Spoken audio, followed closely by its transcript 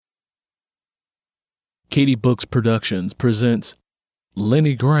Katie Books Productions presents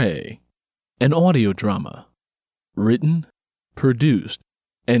Lennie Gray, an audio drama, written, produced,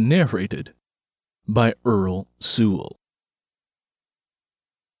 and narrated by Earl Sewell.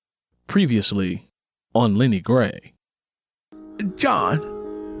 Previously on Lennie Gray.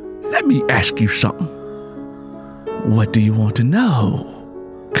 John, let me ask you something. What do you want to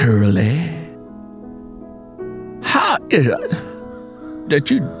know, Curly? How is it that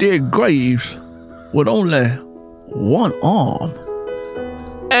you dig graves with only one arm?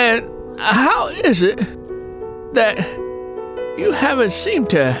 And how is it that you haven't seemed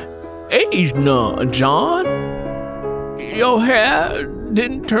to age none, John? Your hair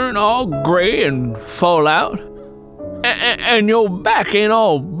didn't turn all gray and fall out, and your back ain't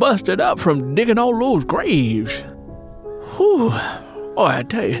all busted up from digging all those graves. Whew. Oh, I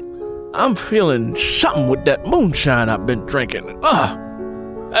tell you, I'm feeling something with that moonshine I've been drinking.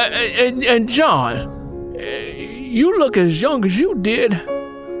 And John, you look as young as you did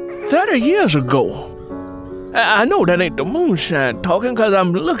 30 years ago. I know that ain't the moonshine talking, because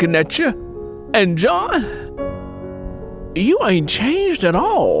I'm looking at you. And John, you ain't changed at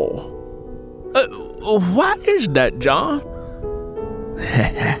all. Why is that, John?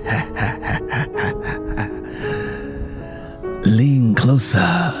 Lean closer.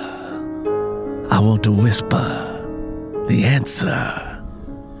 I want to whisper the answer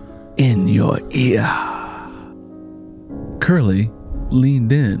in your ear. Curly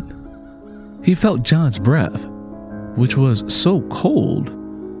leaned in. He felt John's breath, which was so cold,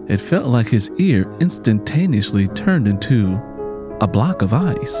 it felt like his ear instantaneously turned into a block of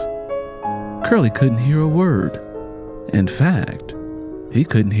ice. Curly couldn't hear a word. In fact, he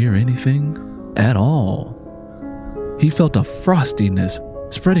couldn't hear anything at all. He felt a frostiness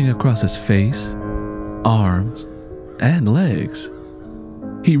spreading across his face, arms, and legs.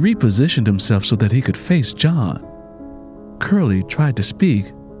 He repositioned himself so that he could face John. Curly tried to speak,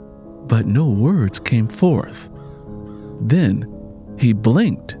 but no words came forth. Then he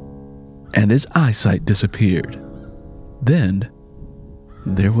blinked, and his eyesight disappeared. Then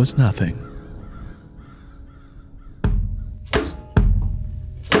there was nothing.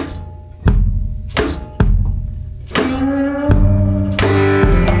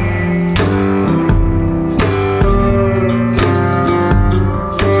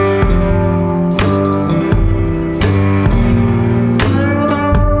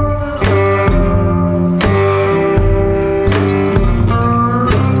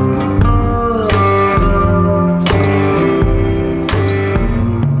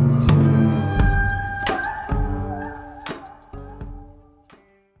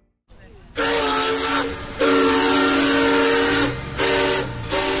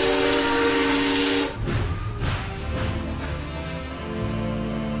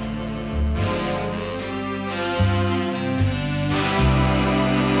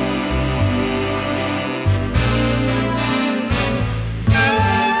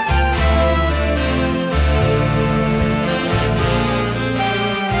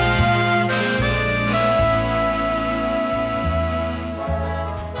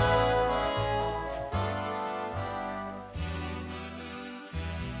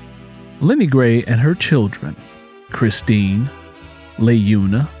 Lennie Gray and her children, Christine,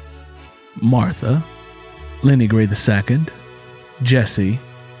 Leuna, Martha, Lennie Gray II, Jesse,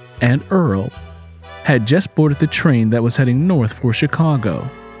 and Earl, had just boarded the train that was heading north for Chicago.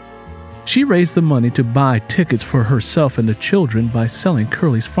 She raised the money to buy tickets for herself and the children by selling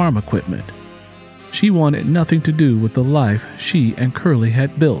Curly's farm equipment. She wanted nothing to do with the life she and Curly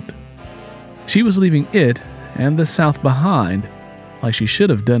had built. She was leaving it and the South behind, like she should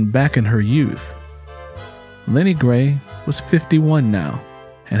have done back in her youth. Lennie Gray was 51 now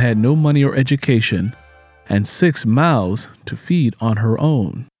and had no money or education and 6 mouths to feed on her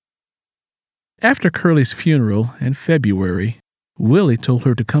own. After Curly's funeral in February, Willie told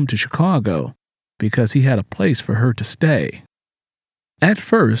her to come to Chicago because he had a place for her to stay. At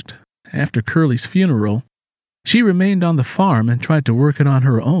first, after Curly's funeral, she remained on the farm and tried to work it on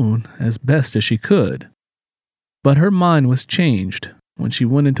her own as best as she could. But her mind was changed when she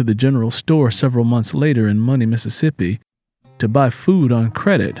went into the general store several months later in Money, Mississippi, to buy food on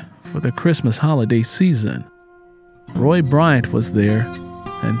credit for the Christmas holiday season. Roy Bryant was there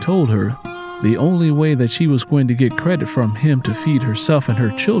and told her the only way that she was going to get credit from him to feed herself and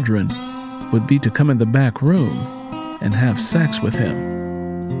her children would be to come in the back room and have sex with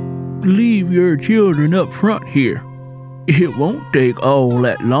him. Leave your children up front here. It won't take all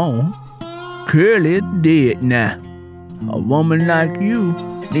that long. Curly's dead now. A woman like you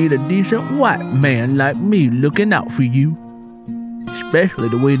need a decent white man like me looking out for you. especially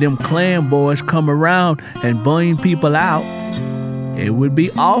the way them clan boys come around and burn people out. It would be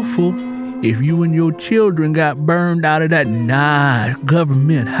awful if you and your children got burned out of that nice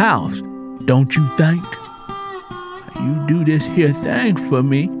government house, don't you think? You do this here thing for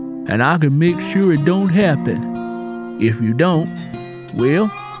me, and I can make sure it don't happen. If you don't,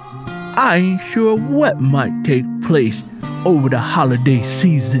 well, I ain't sure what might take place over the holiday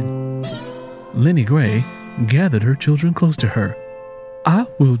season. Lennie Gray gathered her children close to her. I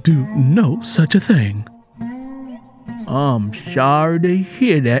will do no such a thing. I'm sorry to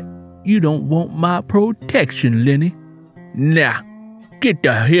hear that. You don't want my protection, Lennie. Now, get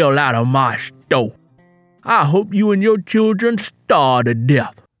the hell out of my store. I hope you and your children starve to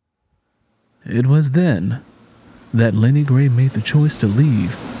death. It was then that Lennie Gray made the choice to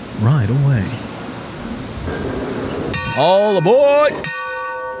leave right away. All aboard!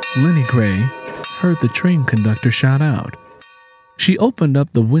 Lennie Gray heard the train conductor shout out. She opened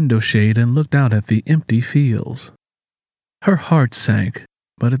up the window shade and looked out at the empty fields. Her heart sank,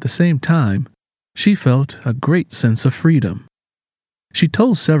 but at the same time, she felt a great sense of freedom. She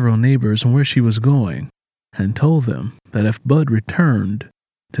told several neighbors where she was going and told them that if Bud returned,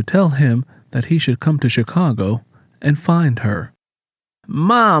 to tell him that he should come to Chicago and find her.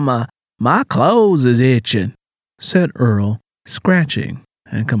 Mama, my clothes is itching, said Earl, scratching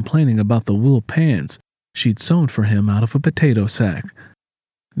and complaining about the wool pants she'd sewn for him out of a potato sack.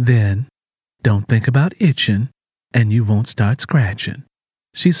 Then, don't think about itching, and you won't start scratching,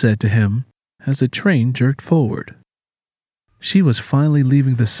 she said to him as the train jerked forward. She was finally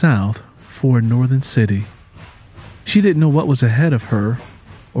leaving the South for a northern city. She didn't know what was ahead of her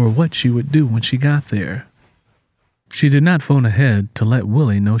or what she would do when she got there. She did not phone ahead to let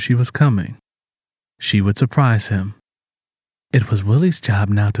Willie know she was coming. She would surprise him. It was Willie's job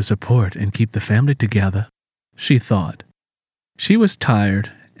now to support and keep the family together, she thought. She was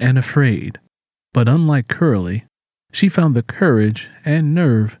tired and afraid, but unlike Curly, she found the courage and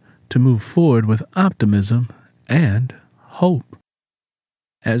nerve to move forward with optimism and hope.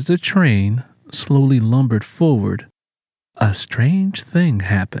 As the train slowly lumbered forward, a strange thing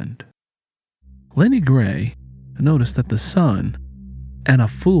happened. Lennie Gray noticed that the sun and a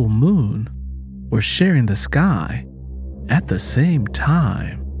full moon were sharing the sky at the same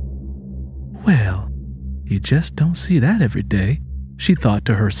time. Well, you just don't see that every day, she thought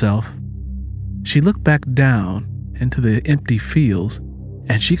to herself. She looked back down into the empty fields,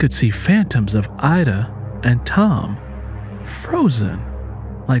 and she could see phantoms of Ida and Tom, frozen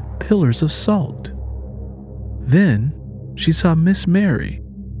like pillars of salt. Then she saw Miss Mary,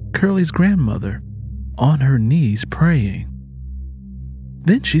 Curly's grandmother, on her knees praying.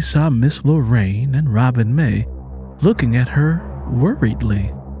 Then she saw Miss Lorraine and Robin May looking at her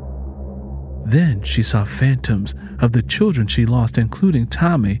worriedly. Then she saw phantoms of the children she lost, including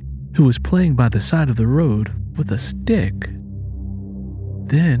Tommy, who was playing by the side of the road with a stick.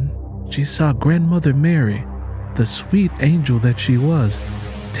 Then she saw Grandmother Mary, the sweet angel that she was,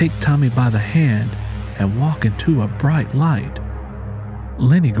 take Tommy by the hand and walk into a bright light.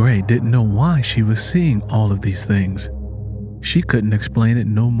 Lennie Gray didn't know why she was seeing all of these things. She couldn't explain it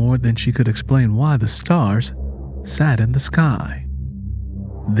no more than she could explain why the stars sat in the sky.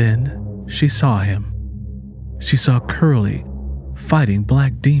 Then she saw him. She saw Curly fighting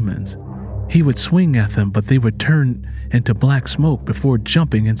black demons. He would swing at them, but they would turn into black smoke before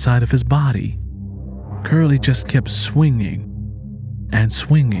jumping inside of his body. Curly just kept swinging and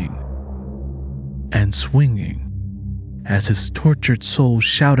swinging and swinging as his tortured soul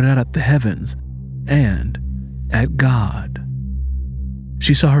shouted out at the heavens and at God.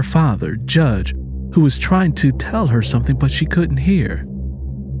 She saw her father, Judge, who was trying to tell her something, but she couldn't hear.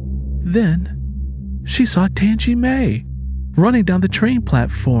 Then she saw Tangy May running down the train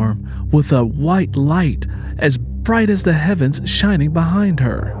platform with a white light as bright as the heavens shining behind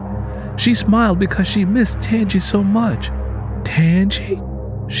her. She smiled because she missed Tangy so much. "Tangy?"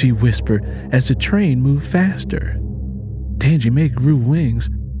 she whispered as the train moved faster. Tangy May grew wings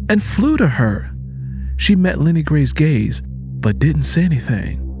and flew to her. She met Lennie Gray's gaze, but didn't say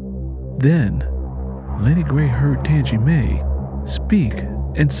anything. Then, Lennie Gray heard Tangy May speak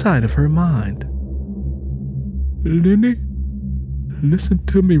inside of her mind. "Lennie, listen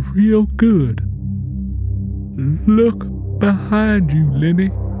to me real good. Look behind you,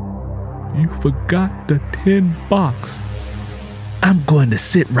 Lennie. You forgot the tin box. I'm going to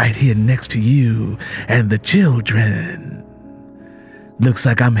sit right here next to you and the children. Looks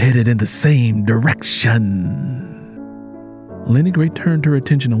like I'm headed in the same direction." Lennie Gray turned her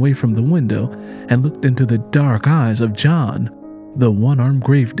attention away from the window and looked into the dark eyes of John, the one-armed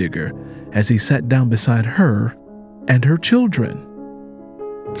gravedigger, as he sat down beside her and her children.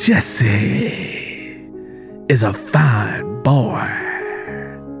 Jesse is a fine boy,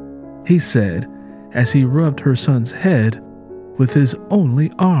 he said as he rubbed her son's head with his only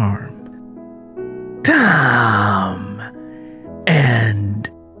arm. Tom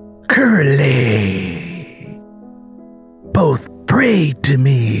and Curly both prayed to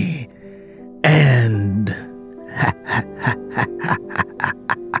me and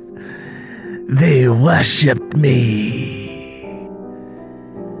they worshipped me.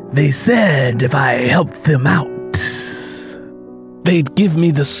 They said if I helped them out, they'd give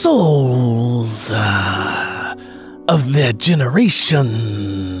me the souls of their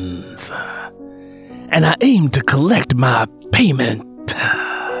generations, and I aim to collect my payment.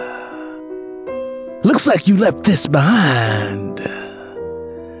 Looks like you left this behind.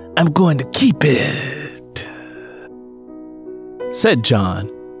 I'm going to keep it, said John,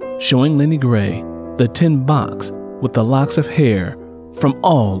 showing Lennie Gray the tin box with the locks of hair from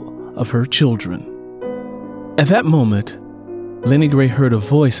all of her children. At that moment, Lennie Gray heard a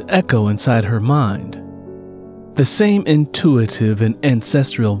voice echo inside her mind. The same intuitive and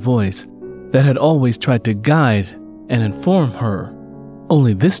ancestral voice that had always tried to guide and inform her.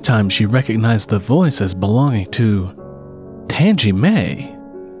 Only this time she recognized the voice as belonging to Tangy May.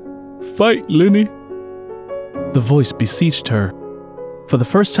 Fight, Lennie, the voice beseeched her. For the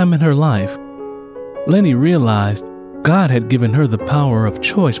first time in her life, Lennie realized God had given her the power of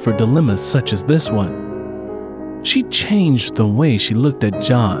choice for dilemmas such as this one. She changed the way she looked at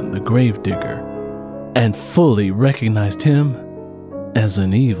John, the gravedigger, and fully recognized him as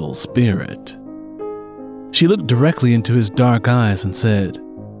an evil spirit. She looked directly into his dark eyes and said,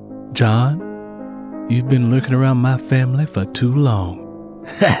 "John, you've been lurking around my family for too long."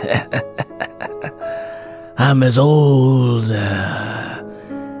 I'm as old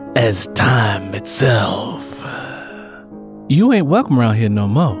as time itself. You ain't welcome around here no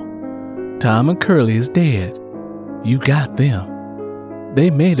more. Tom and Curly is dead. You got them. They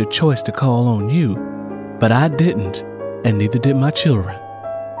made a choice to call on you, but I didn't, and neither did my children.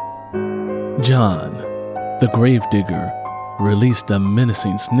 John, the gravedigger, released a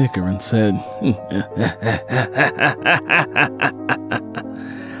menacing snicker and said,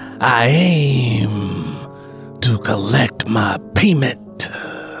 I aim to collect my payment.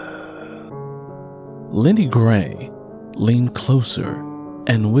 Lennie Gray leaned closer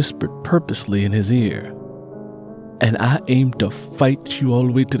and whispered purposely in his ear, and I aim to fight you all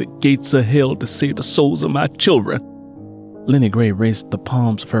the way to the gates of hell to save the souls of my children. Lennie Gray raised the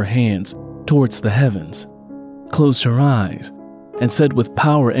palms of her hands towards the heavens, closed her eyes, and said with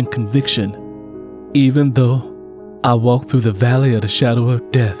power and conviction, Even though I walk through the valley of the shadow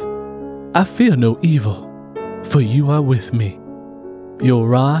of death, I fear no evil, for you are with me. Your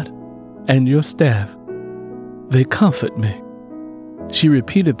rod and your staff, they comfort me. She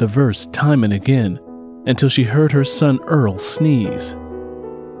repeated the verse time and again until she heard her son Earl sneeze.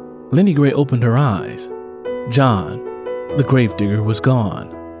 Lennie Gray opened her eyes. John, the gravedigger, was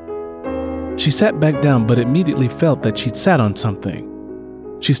gone. She sat back down but immediately felt that she'd sat on something.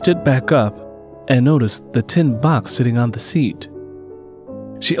 She stood back up and noticed the tin box sitting on the seat.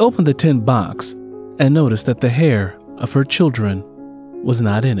 She opened the tin box and noticed that the hair of her children was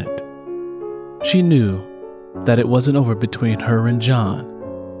not in it. She knew that it wasn't over between her and John,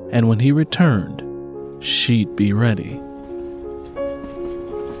 and when he returned, she'd be ready.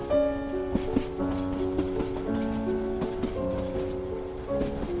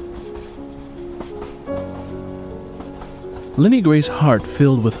 Lennie Gray's heart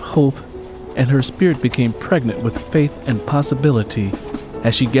filled with hope, and her spirit became pregnant with faith and possibility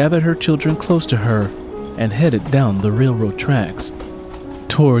as she gathered her children close to her and headed down the railroad tracks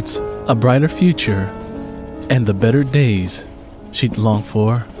towards a brighter future and the better days she'd longed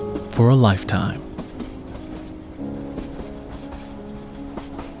for a lifetime.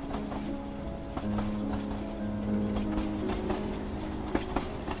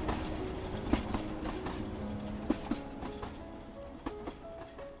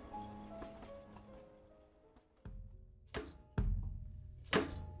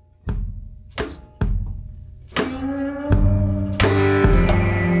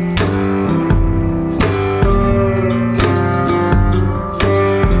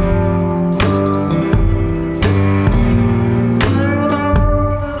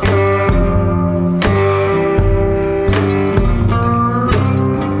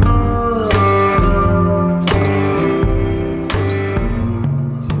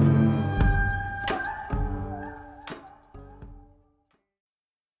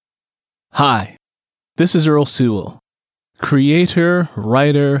 Hi, this is Earl Sewell, creator,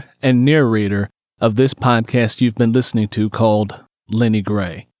 writer, and narrator of this podcast you've been listening to called Lennie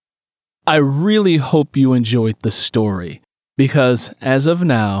Gray. I really hope you enjoyed the story, because as of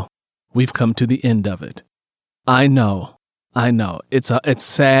now, we've come to the end of it. I know, it's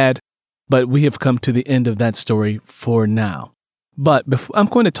sad, but we have come to the end of that story for now. But I'm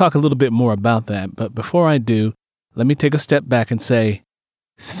going to talk a little bit more about that, but before I do, let me take a step back and say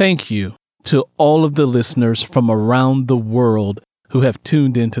thank you to all of the listeners from around the world who have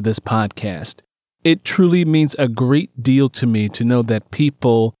tuned into this podcast. It truly means a great deal to me to know that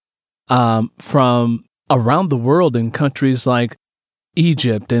people from around the world in countries like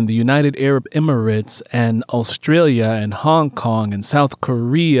Egypt and the United Arab Emirates and Australia and Hong Kong and South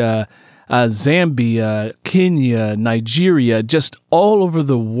Korea, Zambia, Kenya, Nigeria, just all over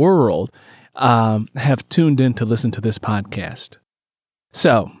the world have tuned in to listen to this podcast.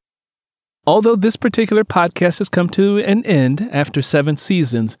 So, although this particular podcast has come to an end after 7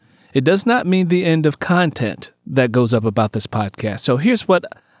 seasons, it does not mean the end of content that goes up about this podcast. So here's what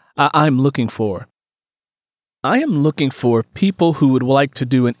I'm looking for. I am looking for people who would like to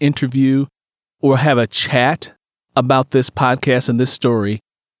do an interview or have a chat about this podcast and this story.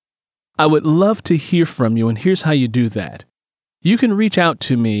 I would love to hear from you, and here's how you do that. You can reach out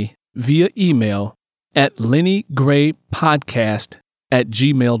to me via email at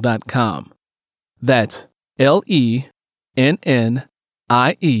lenniegraypodcast@gmail.com. That's LennieGray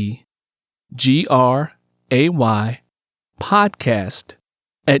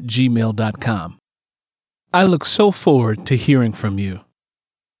podcast@gmail.com. I look so forward to hearing from you.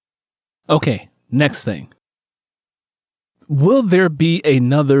 Okay, next thing. Will there be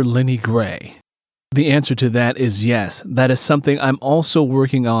another Lennie Gray? The answer to that is yes. That is something I'm also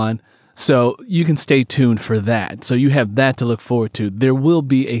working on, so you can stay tuned for that. So you have that to look forward to. There will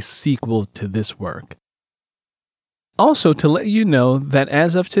be a sequel to this work. Also, to let you know that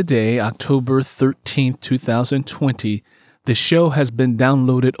as of today, October 13th, 2020, the show has been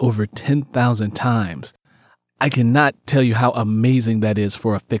downloaded over 10,000 times. I cannot tell you how amazing that is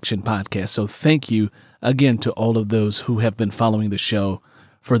for a fiction podcast. So thank you again to all of those who have been following the show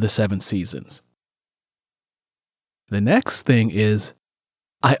for the 7 seasons. The next thing is,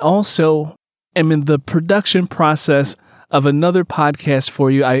 I also am in the production process of another podcast for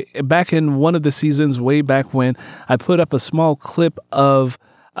you. Back in one of the seasons, way back when, I put up a small clip of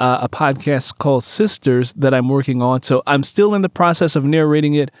a podcast called Sisters that I'm working on. So I'm still in the process of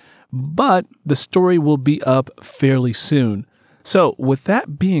narrating it, but the story will be up fairly soon. So with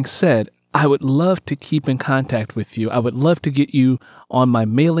that being said, I would love to keep in contact with you. I would love to get you on my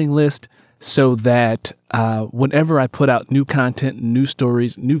mailing list so that whenever I put out new content, new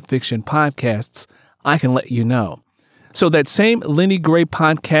stories, new fiction podcasts, I can let you know. So that same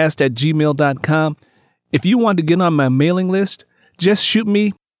LennieGrayPodcast@gmail.com, if you want to get on my mailing list, just shoot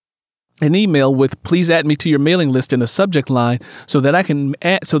me an email with "please add me to your mailing list" in the subject line so that I can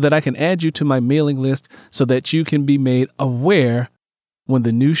add you to my mailing list so that you can be made aware when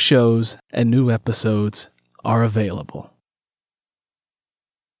the new shows and new episodes are available.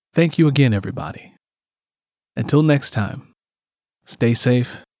 Thank you again, everybody. Until next time, stay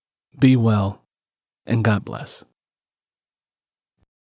safe, be well, and God bless.